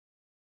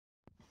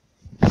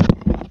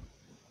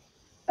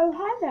Oh,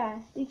 hi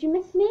there. Did you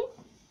miss me?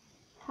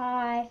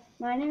 Hi,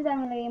 my name's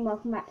Emily and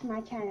welcome back to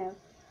my channel.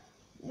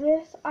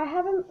 I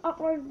haven't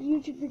uploaded a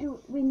YouTube video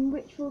in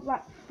which feels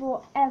like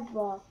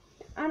forever.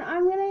 And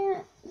I'm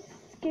going to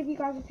give you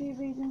guys a few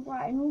reasons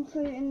why. And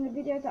also in the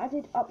videos that I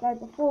did upload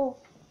before,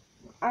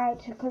 I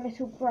took a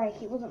little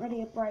break. It wasn't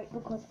really a break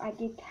because I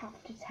did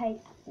have to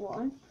take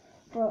one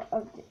for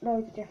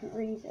loads of different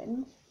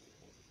reasons,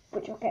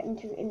 which I'll get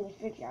into in this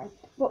video.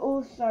 But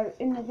also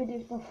in the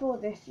videos before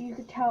this, you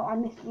could tell I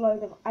missed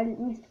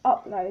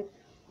uploads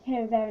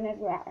here, there and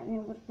everywhere, and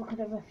it was because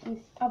of a few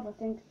other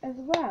things as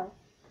well.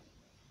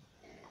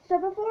 So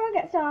before I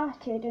get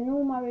started and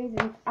all my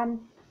reasons, and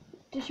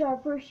to show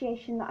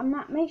appreciation that I'm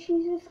at, make sure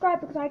you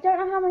subscribe because I don't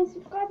know how many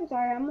subscribers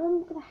I am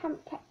on because I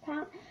haven't kept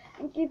count,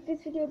 and give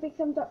this video a big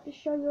thumbs up to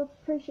show your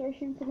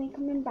appreciation for me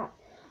coming back.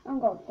 And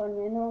go follow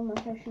me on all my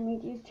social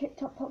medias,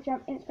 TikTok,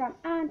 PopJam, Instagram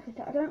and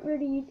Twitter. I don't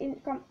really use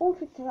Instagram or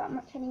Twitter that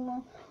much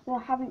anymore,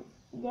 or I haven't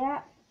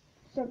yet,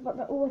 so, but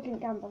they're always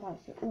linked down below,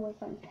 so always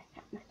go and check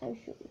out my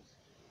socials.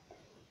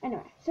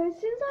 Anyway, so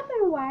since I've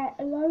been away,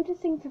 a load of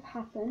things have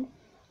happened.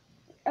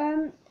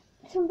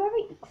 Some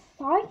very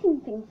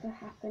exciting things have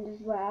happened as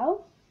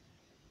well,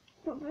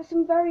 but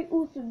some very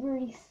also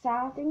really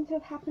sad things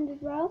have happened as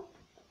well.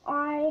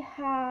 I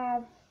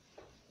have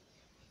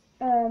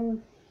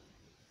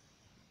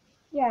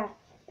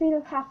things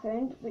have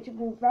happened which have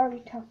been very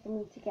tough for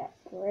me to get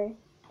through,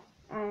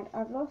 and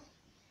I've lost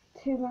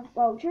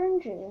during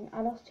June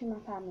I lost two of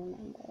my family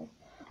members.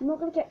 I'm not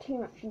going to get too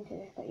much into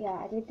this, but yeah,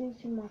 I did lose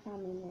two of my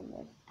family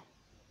members.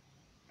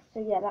 So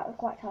yeah, that was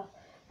quite tough.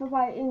 So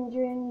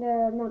during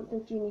the month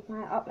of June, if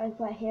my uploads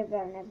were here,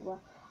 there and everywhere,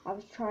 I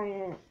was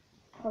trying to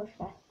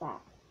process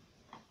that.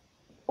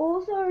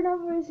 Also,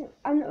 another reason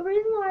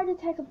why I did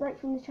take a break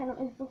from the channel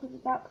is because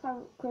of that,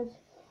 because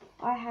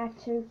I had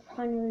to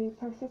finally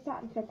process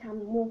that and spend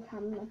more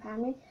time with my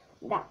family.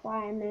 That's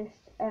why I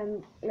missed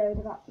loads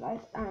of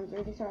uploads, and I'm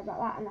really sorry about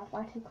that, and that's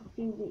why I took a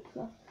few weeks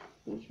off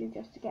YouTube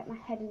just to get my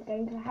head in the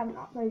game, because I haven't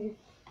uploaded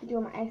video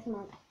on my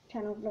ASMR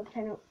channel, vlog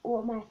channel,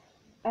 or my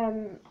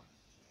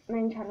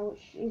main channel,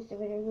 which is the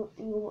video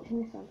you're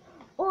watching this on.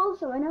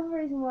 Also, another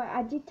reason why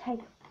I did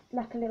take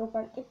like a little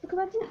break is because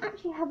I didn't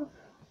actually have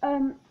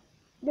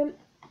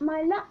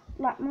my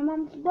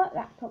mum's work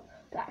laptop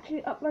to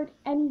actually upload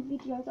any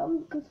videos on,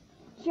 because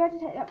she had to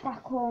take that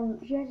back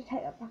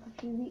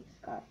a few weeks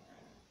ago.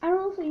 And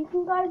also, you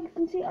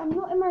can see I'm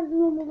not in my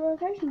normal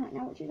location right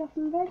now, which is off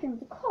in my bedroom,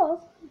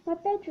 because my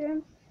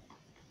bedroom,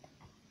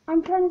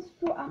 I'm trying to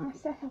sort out my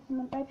setup in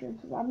my bedroom,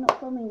 so I'm not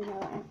filming there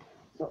right now.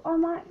 So I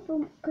might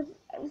film, because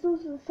it's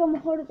also the summer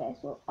holiday,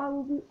 so I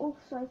will be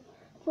also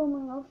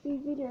filming a few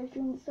videos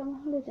during the summer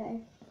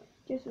holiday,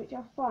 just which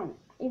are fun.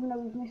 Even though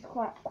we've missed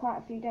quite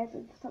a few days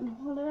of the summer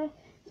holiday,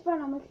 it's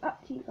fun. I'll make it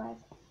up to you guys.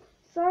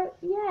 So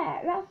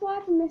yeah, that's why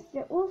I've missed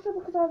it. Also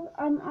because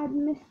I've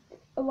missed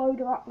a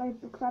load of uploads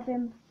because I've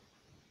been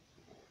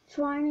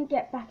trying to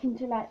get back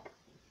into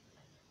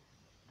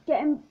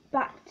getting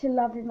back to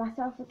loving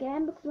myself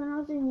again, because when I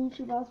was doing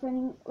YouTube I was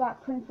spending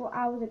like 24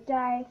 hours a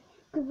day,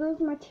 because those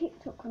my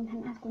TikTok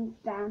content has gone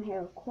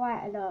downhill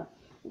quite a lot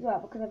as well,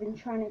 because I've been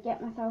trying to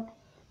get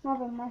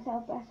loving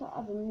myself better.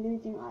 I've been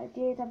losing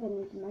ideas, I've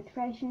been losing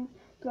motivation,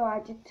 so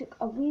I just took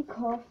a week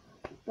off,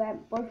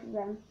 both of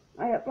them.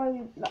 I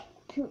uploaded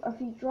a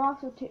few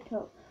drafts of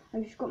TikTok.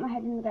 I just got my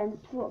head in the game,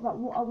 thought about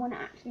what I want to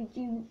actually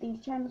do with these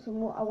channels and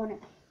what I want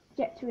to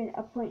get to at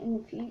a point in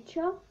the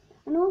future.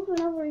 And also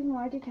another reason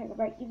why I did take a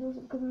break is also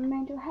because my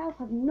mental health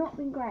has not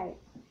been great.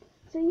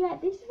 So yeah,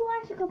 this is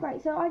why I took a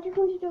break. So I just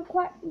wanted to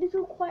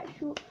do quite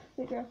short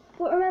video.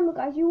 But remember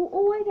guys, you will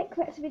always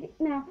expect a video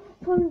now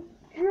from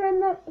during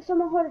the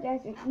summer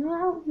holidays. It's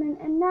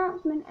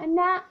announcement.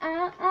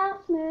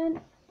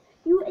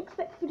 You will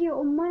expect a video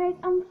on Mondays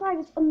and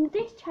Fridays on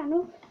this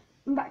channel,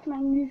 and back to my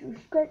usual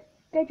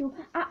schedule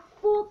at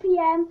 4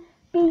 PM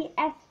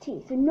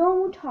BST. So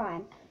normal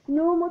time,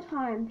 normal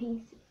time.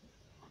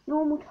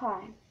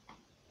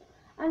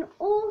 And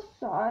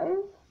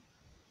also,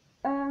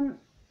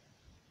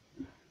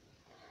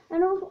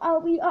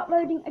 I'll be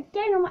uploading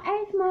again on my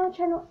ASMR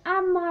channel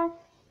and my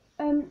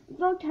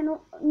vlog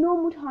channel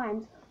normal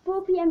times,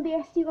 4 PM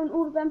BST on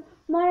all of them.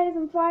 Mondays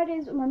and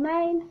Fridays are my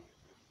main.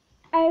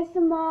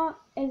 ASMR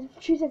is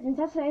Tuesdays and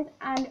Saturdays,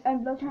 and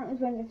vlog channel is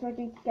Wednesdays, so I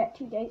do get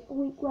 2 days a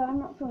week where I'm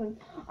not filming.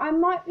 I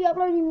might be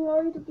uploading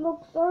loads of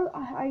vlogs though,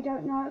 I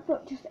don't know,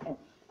 but just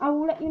I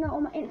will let you know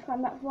on my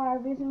Instagram. That's why I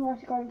reason why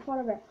to go and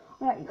follow it.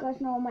 I'll let you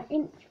guys know on my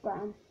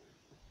Instagram,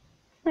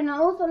 and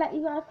I'll also let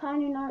you guys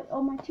kind of know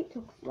on my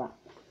TikTok as well.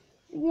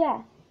 So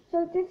yeah,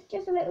 so this is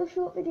just a little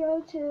short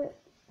video to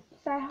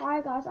say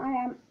hi guys, I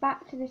am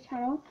back to this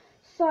channel.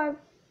 So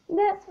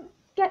let's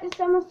get this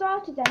summer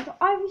started then. So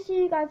I will see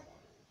you guys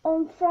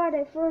on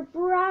Friday for a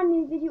brand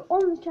new video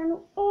on this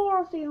channel, or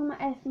I'll see you on my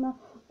ASMR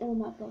or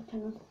my vlog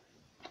channels.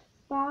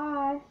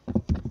 Bye.